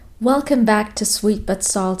Welcome back to Sweet But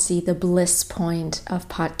Salty, the bliss point of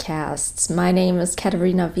podcasts. My name is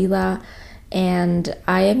Katerina Vila, and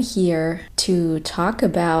I am here to talk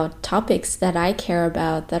about topics that I care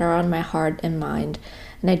about that are on my heart and mind.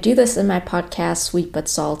 And I do this in my podcast, Sweet But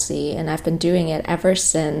Salty, and I've been doing it ever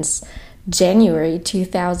since January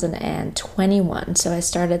 2021. So I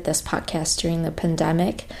started this podcast during the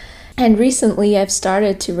pandemic. And recently I've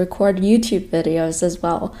started to record YouTube videos as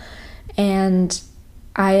well. And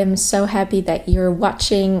I am so happy that you're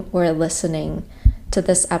watching or listening to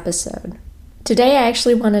this episode. Today I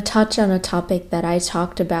actually want to touch on a topic that I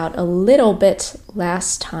talked about a little bit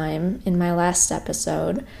last time in my last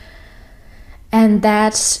episode. And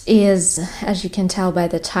that is, as you can tell by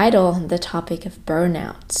the title, the topic of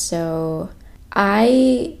burnout. So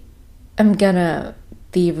I am gonna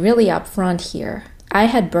be really upfront here. I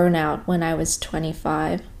had burnout when I was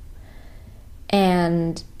 25.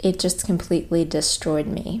 And it just completely destroyed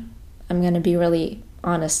me. I'm going to be really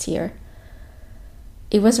honest here.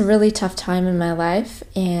 It was a really tough time in my life,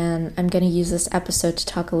 and I'm going to use this episode to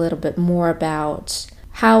talk a little bit more about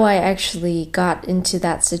how I actually got into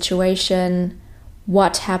that situation,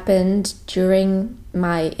 what happened during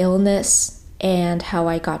my illness, and how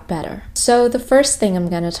I got better. So the first thing I'm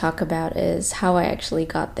going to talk about is how I actually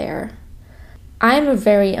got there. I'm a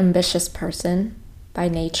very ambitious person by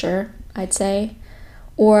nature, I'd say.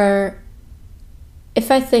 Or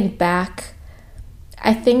if I think back,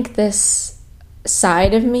 I think this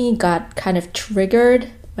side of me got kind of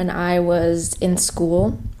triggered when I was in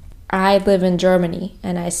school. I live in Germany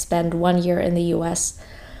and I spent 1 year in the US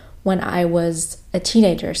when I was a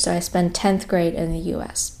teenager. So I spent 10th grade in the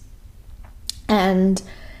US. And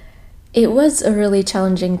it was a really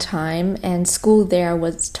challenging time, and school there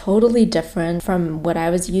was totally different from what I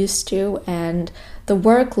was used to, and the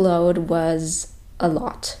workload was a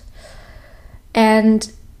lot.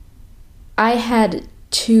 And I had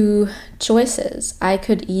two choices. I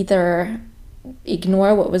could either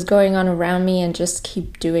ignore what was going on around me and just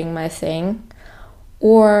keep doing my thing,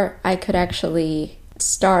 or I could actually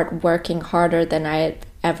start working harder than I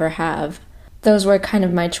ever have. Those were kind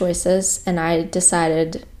of my choices, and I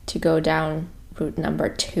decided to go down route number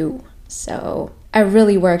 2. So I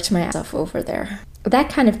really worked my ass off over there. That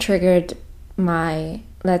kind of triggered my,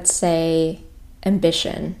 let's say,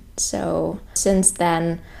 ambition. So since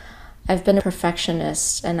then, I've been a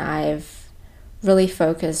perfectionist, and I've really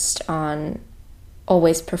focused on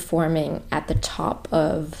always performing at the top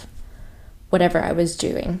of whatever I was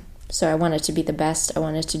doing. So I wanted to be the best. I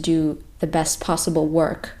wanted to do the best possible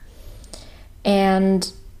work.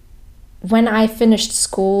 And when I finished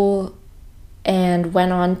school and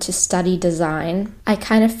went on to study design, I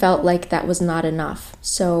kind of felt like that was not enough.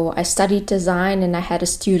 So I studied design and I had a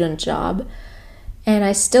student job. And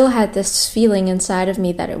I still had this feeling inside of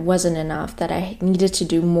me that it wasn't enough, that I needed to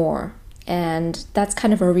do more. And that's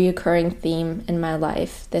kind of a reoccurring theme in my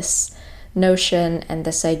life, this notion and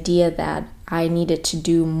this idea that I needed to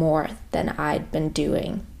do more than I'd been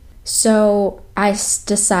doing. So I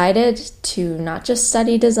decided to not just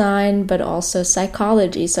study design, but also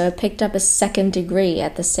psychology. So I picked up a second degree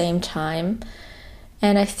at the same time.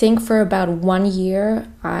 And I think for about 1 year,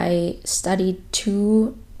 I studied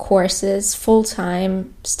 2 courses,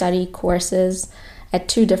 full-time study courses at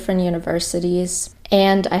 2 different universities.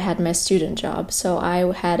 And I had my student job. So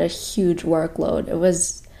I had a huge workload. It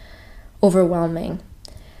was overwhelming.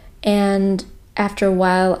 And after a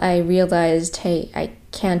while, I realized, hey, I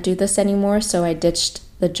can't do this anymore, so I ditched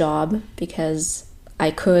the job because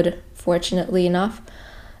I could, fortunately enough.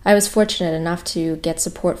 I was fortunate enough to get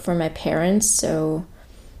support from my parents, so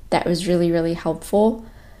that was really, really helpful.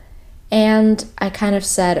 And I kind of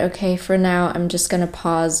said, okay, for now, I'm just going to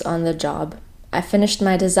pause on the job. I finished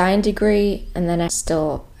my design degree, and then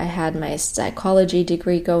I had my psychology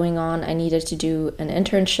degree going on. I needed to do an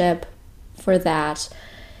internship for that.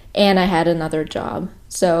 And I had another job.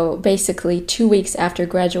 So basically 2 weeks after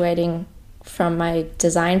graduating from my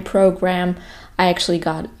design program, I actually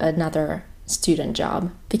got another student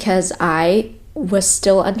job because I was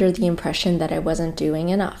still under the impression that I wasn't doing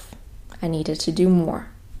enough. I needed to do more,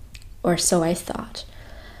 or so I thought.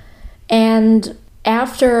 And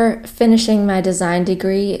after finishing my design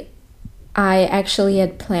degree, I actually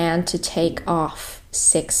had planned to take off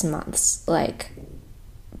 6 months.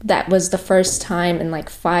 That was the first time in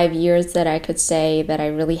 5 years that I could say that I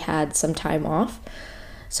really had some time off.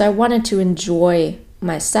 So I wanted to enjoy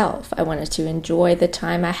myself. I wanted to enjoy the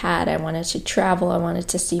time I had. I wanted to travel. I wanted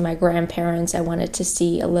to see my grandparents. I wanted to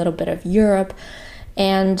see a little bit of Europe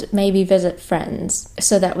and maybe visit friends.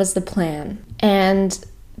 So that was the plan. And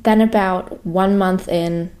then about 1 month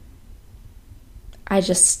in, I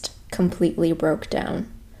just completely broke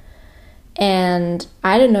down. And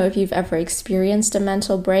I don't know if you've ever experienced a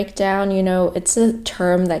mental breakdown. It's a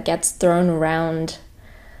term that gets thrown around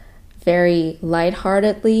very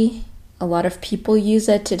lightheartedly. A lot of people use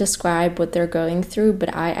it to describe what they're going through,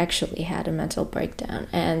 but I actually had a mental breakdown,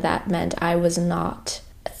 and that meant I was not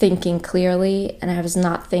thinking clearly and I was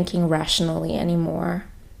not thinking rationally anymore.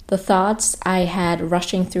 The thoughts I had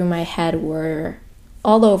rushing through my head were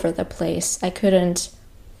all over the place. I couldn't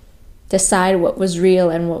decide what was real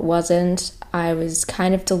and what wasn't. I was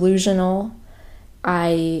kind of delusional.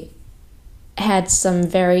 I had some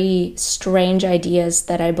very strange ideas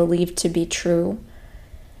that I believed to be true.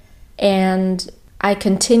 And I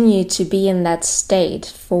continued to be in that state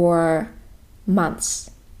for months.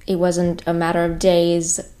 It wasn't a matter of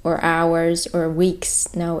days or hours or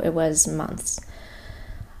weeks. No, it was months.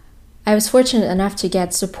 I was fortunate enough to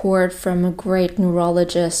get support from a great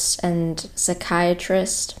neurologist and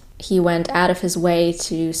psychiatrist. He went out of his way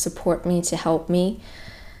to support me, to help me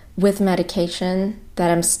with medication that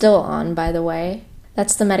I'm still on, by the way.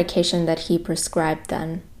 That's the medication that he prescribed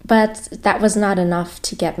then. But that was not enough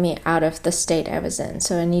to get me out of the state I was in.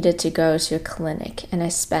 So I needed to go to a clinic, and I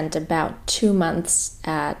spent about 2 months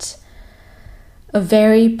at a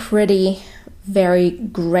very pretty, very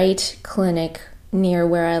great clinic near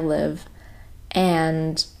where I live.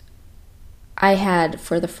 And I had,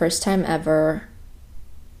 for the first time ever,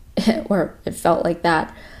 or it felt like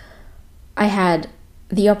that, I had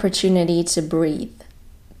the opportunity to breathe,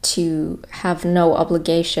 to have no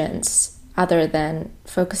obligations other than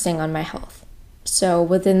focusing on my health. So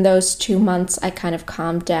within those 2 months, I kind of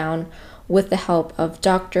calmed down with the help of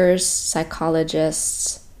doctors,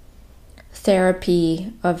 psychologists,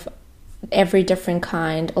 therapy of every different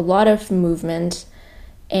kind, a lot of movement,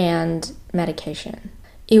 and medication.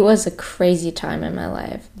 It was a crazy time in my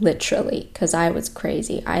life, literally, because I was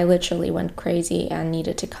crazy. I literally went crazy and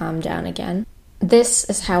needed to calm down again. This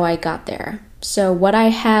is how I got there. So what I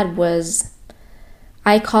had was,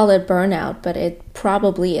 I call it burnout, but it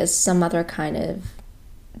probably is some other kind of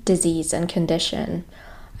disease and condition.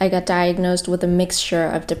 I got diagnosed with a mixture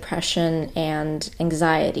of depression and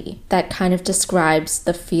anxiety. That kind of describes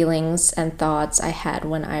the feelings and thoughts I had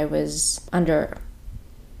when I was under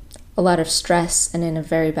a lot of stress and in a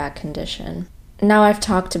very bad condition. Now I've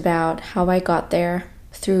talked about how I got there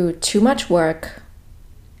through too much work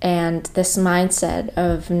and this mindset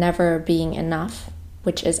of never being enough,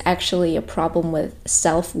 which is actually a problem with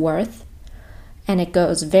self-worth. And it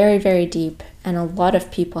goes very, very deep. And a lot of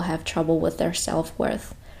people have trouble with their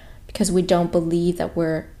self-worth because we don't believe that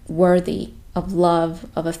we're worthy of love,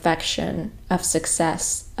 of affection, of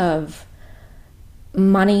success, of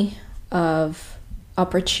money, of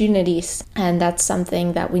opportunities. And that's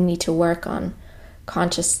something that we need to work on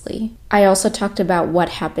consciously. I also talked about what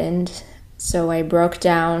happened. So I broke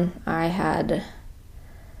down. I had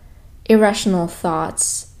irrational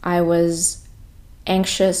thoughts. I was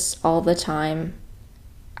anxious all the time.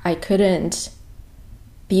 I couldn't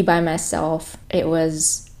be by myself. It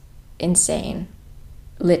was insane,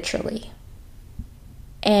 literally.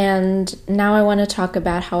 And now I want to talk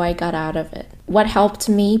about how I got out of it. What helped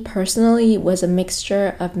me personally was a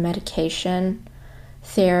mixture of medication,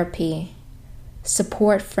 therapy,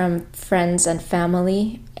 support from friends and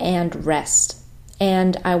family, and rest.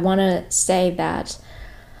 And I want to say that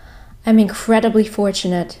I'm incredibly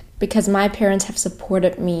fortunate because my parents have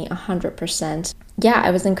supported me 100%. Yeah, I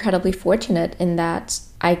was incredibly fortunate in that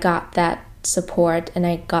I got that support and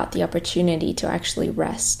I got the opportunity to actually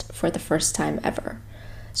rest for the first time ever.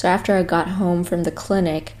 So after I got home from the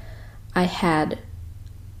clinic, I had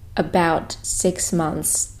about 6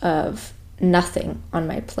 months of nothing on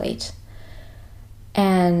my plate.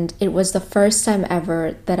 And it was the first time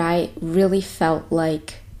ever that I really felt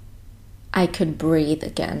like I could breathe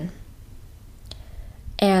again.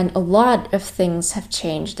 And a lot of things have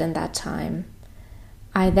changed in that time.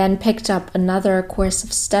 I then picked up another course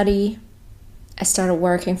of study. I started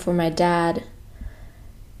working for my dad.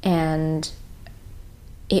 And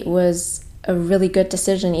it was a really good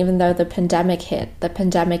decision, even though the pandemic hit. The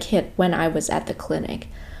pandemic hit when I was at the clinic.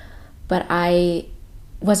 But I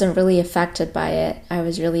wasn't really affected by it. I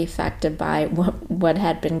was really affected by what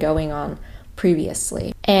had been going on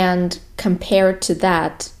previously. And compared to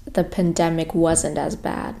that, the pandemic wasn't as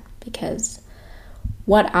bad because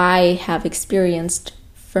what I have experienced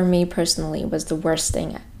for me personally was the worst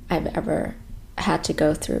thing I've ever had to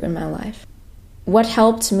go through in my life. What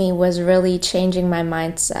helped me was really changing my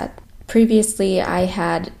mindset. Previously, I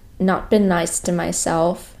had not been nice to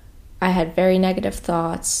myself. I had very negative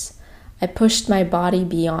thoughts. I pushed my body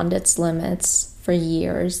beyond its limits for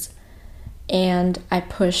years. and I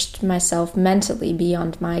pushed myself mentally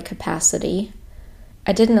beyond my capacity.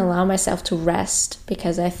 I didn't allow myself to rest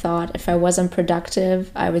because I thought if I wasn't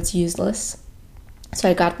productive, I was useless. So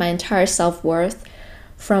I got my entire self-worth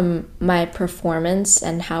from my performance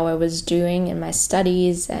and how I was doing in my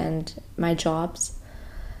studies and my jobs.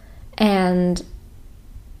 And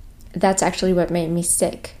that's actually what made me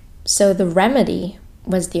sick. So the remedy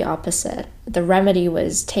was the opposite. The remedy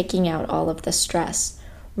was taking out all of the stress,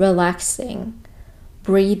 relaxing,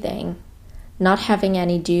 breathing, not having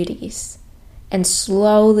any duties, and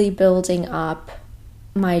slowly building up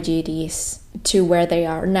my duties to where they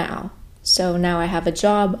are now. So now I have a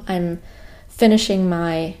job. I'm finishing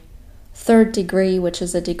my 3rd degree, which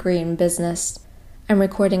is a degree in business. I'm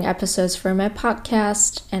recording episodes for my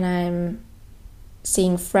podcast, and I'm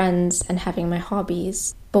seeing friends and having my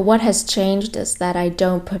hobbies. But what has changed is that I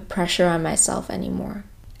don't put pressure on myself anymore.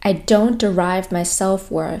 I don't derive my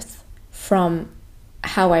self-worth from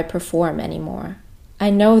how I perform anymore. I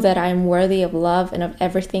know that I'm worthy of love and of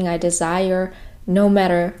everything I desire, no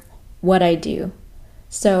matter what I do.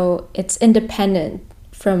 So it's independent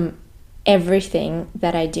from everything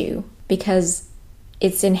that I do because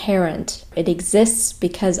it's inherent. It exists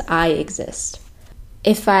because I exist.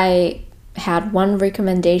 If I had one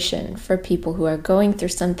recommendation for people who are going through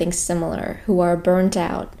something similar, who are burnt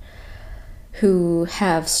out, who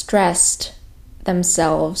have stressed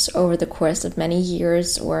themselves over the course of many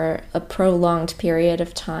years or a prolonged period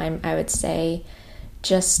of time, I would say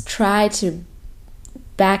just try to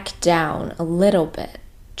back down a little bit.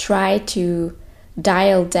 Try to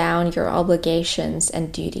dial down your obligations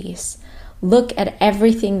and duties. Look at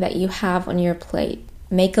everything that you have on your plate.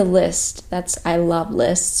 Make a list. I love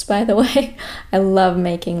lists, by the way. I love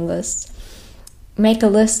making lists. Make a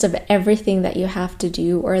list of everything that you have to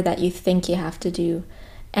do or that you think you have to do,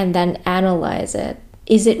 and then analyze it.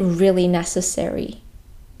 Is it really necessary?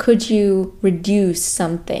 Could you reduce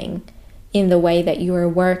something in the way that you are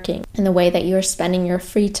working, in the way that you are spending your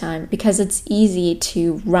free time? Because it's easy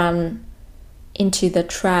to run into the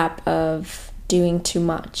trap of doing too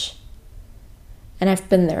much. And I've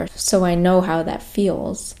been there, so I know how that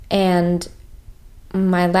feels. And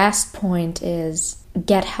my last point is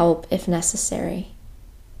get help if necessary.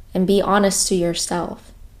 And be honest to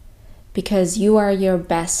yourself. Because you are your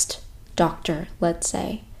best doctor, let's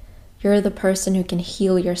say. You're the person who can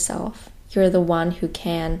heal yourself. You're the one who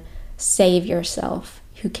can save yourself,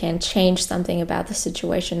 who can change something about the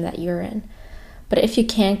situation that you're in. But if you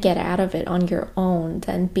can't get out of it on your own,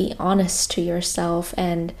 then be honest to yourself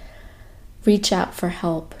and reach out for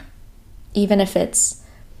help. Even if it's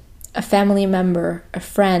a family member, a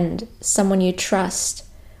friend, someone you trust,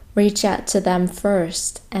 reach out to them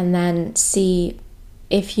first and then see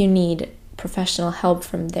if you need professional help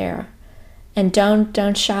from there. And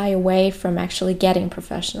don't shy away from actually getting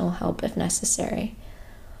professional help if necessary.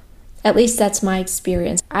 At least that's my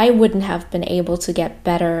experience. I wouldn't have been able to get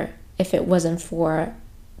better if it wasn't for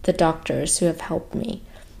the doctors who have helped me.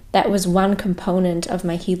 That was one component of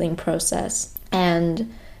my healing process,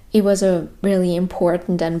 and it was a really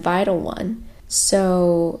important and vital one.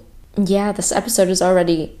 So yeah, this episode is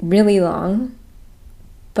already really long,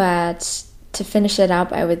 but to finish it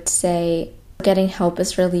up, I would say getting help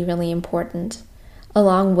is really, really important,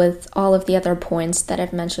 along with all of the other points that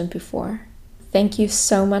I've mentioned before. Thank you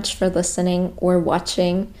so much for listening or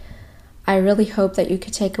watching. I really hope that you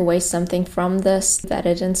could take away something from this, that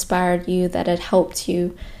it inspired you, that it helped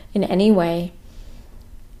you in any way.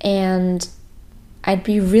 And I'd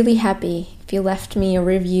be really happy if you left me a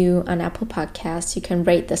review on Apple Podcasts. You can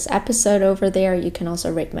rate this episode over there. You can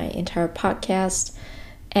also rate my entire podcast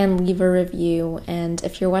and leave a review. And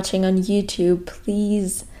if you're watching on YouTube,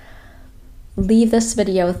 please leave this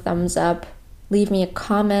video a thumbs up, leave me a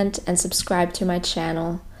comment, and subscribe to my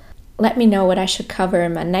channel. Let me know what I should cover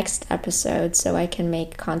in my next episode so I can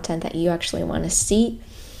make content that you actually want to see.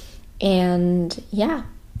 And yeah,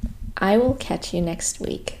 I will catch you next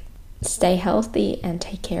week. Stay healthy and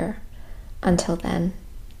take care. Until then,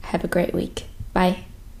 have a great week. Bye.